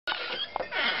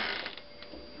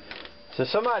So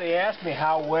somebody asked me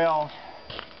how well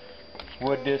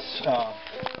would this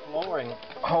flooring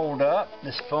hold up,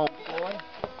 this foam flooring.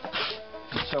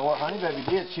 And so what Honey Baby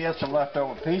did, she has some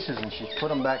leftover pieces and she's put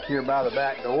them back here by the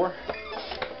back door.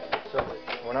 So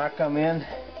when I come in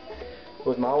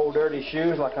with my old dirty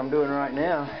shoes like I'm doing right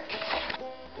now,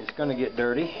 it's going to get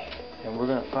dirty, and we're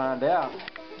going to find out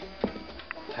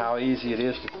how easy it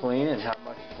is to clean and how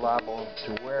much it's liable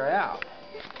to wear out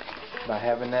by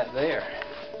having that there.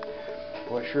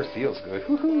 Well, it sure feels good.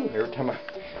 Woohoo! Every time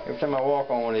I walk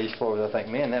on one of these floors, I think,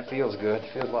 man, that feels good.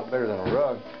 It feels a lot better than a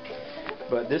rug.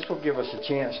 But this will give us a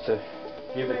chance to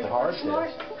give it the hard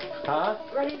test. Huh?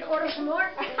 Ready to order some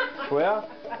more? Well,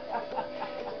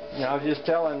 you know, I was just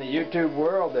telling the YouTube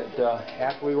world that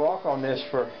after we walk on this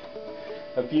for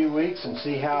a few weeks and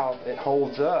see how it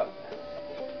holds up,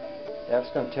 that's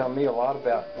going to tell me a lot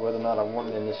about whether or not I want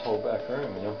it in this whole back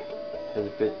room, you know.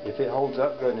 Because if it holds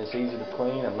up good and it's easy to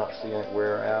clean, I'm not seeing it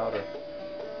wear out,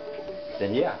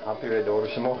 then yeah, I'll be ready to order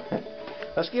some more.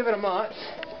 Let's give it a month.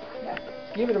 Yeah.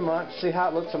 Give it a month, see how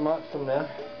it looks a month from now.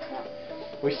 Yeah.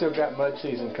 We still got mud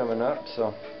season coming up,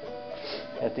 so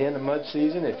at the end of mud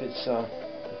season, if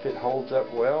it holds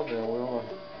up well, then we'll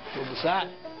decide.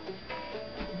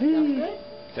 Sounds good?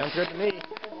 Sounds good to me.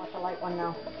 I want the light one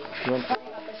now. You want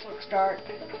This looks dark.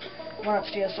 The one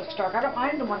upstairs looks dark. I don't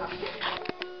mind the one upstairs.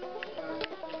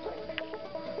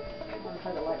 I want to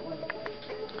try the light one.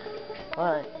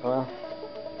 Alright, well,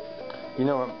 you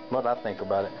know what I think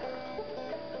about it.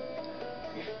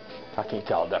 I can't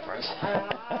tell the difference.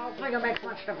 I don't think it makes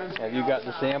much difference. Have you got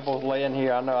the samples laying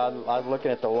here? I know I was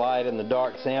looking at the light and the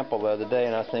dark sample the other day,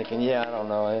 and I was thinking, yeah, I don't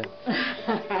know.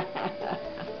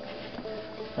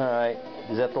 Alright,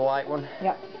 is that the light one?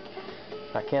 Yep.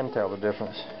 I can tell the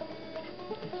difference.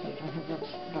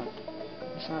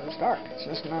 It's not as dark. It's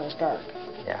just not as dark.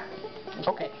 Yeah.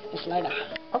 Okay. It's lighter.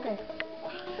 Okay.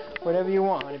 Whatever you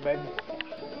want, honey, baby.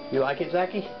 You like it,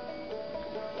 Zachy?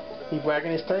 Keep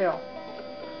wagging his tail.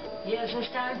 Yes, this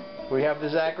time? We have the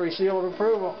Zachary seal of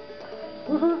approval.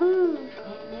 Woohoo!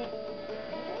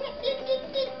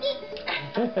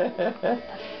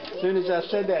 As soon as I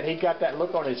said that, he got that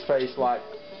look on his face like,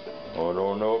 I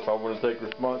don't know if I want to take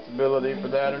responsibility for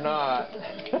that or not.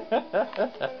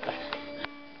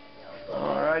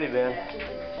 Alrighty then.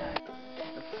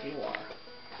 The floor.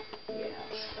 Yes.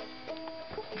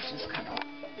 This is kind of a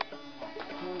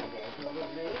little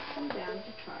bit. Come down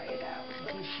to try it out.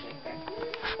 He's sleeping.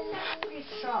 Pretty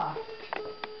soft.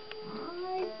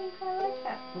 I think I like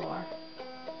that floor.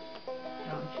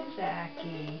 Don't you,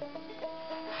 Zachy?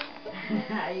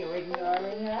 Are you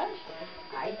ignoring us?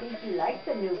 I think you like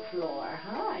the new floor,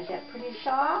 huh? Is that pretty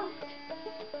soft?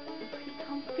 Pretty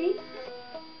comfy?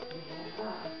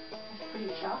 Yeah. It's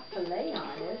pretty soft to lay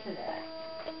on, isn't it?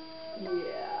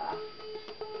 Yeah.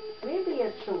 Maybe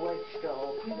it's the wood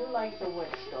stove. We do like the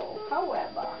wood stove.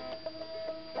 However,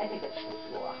 I think it's the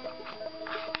floor.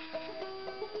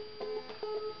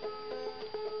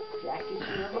 Zachy's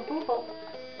seal of approval.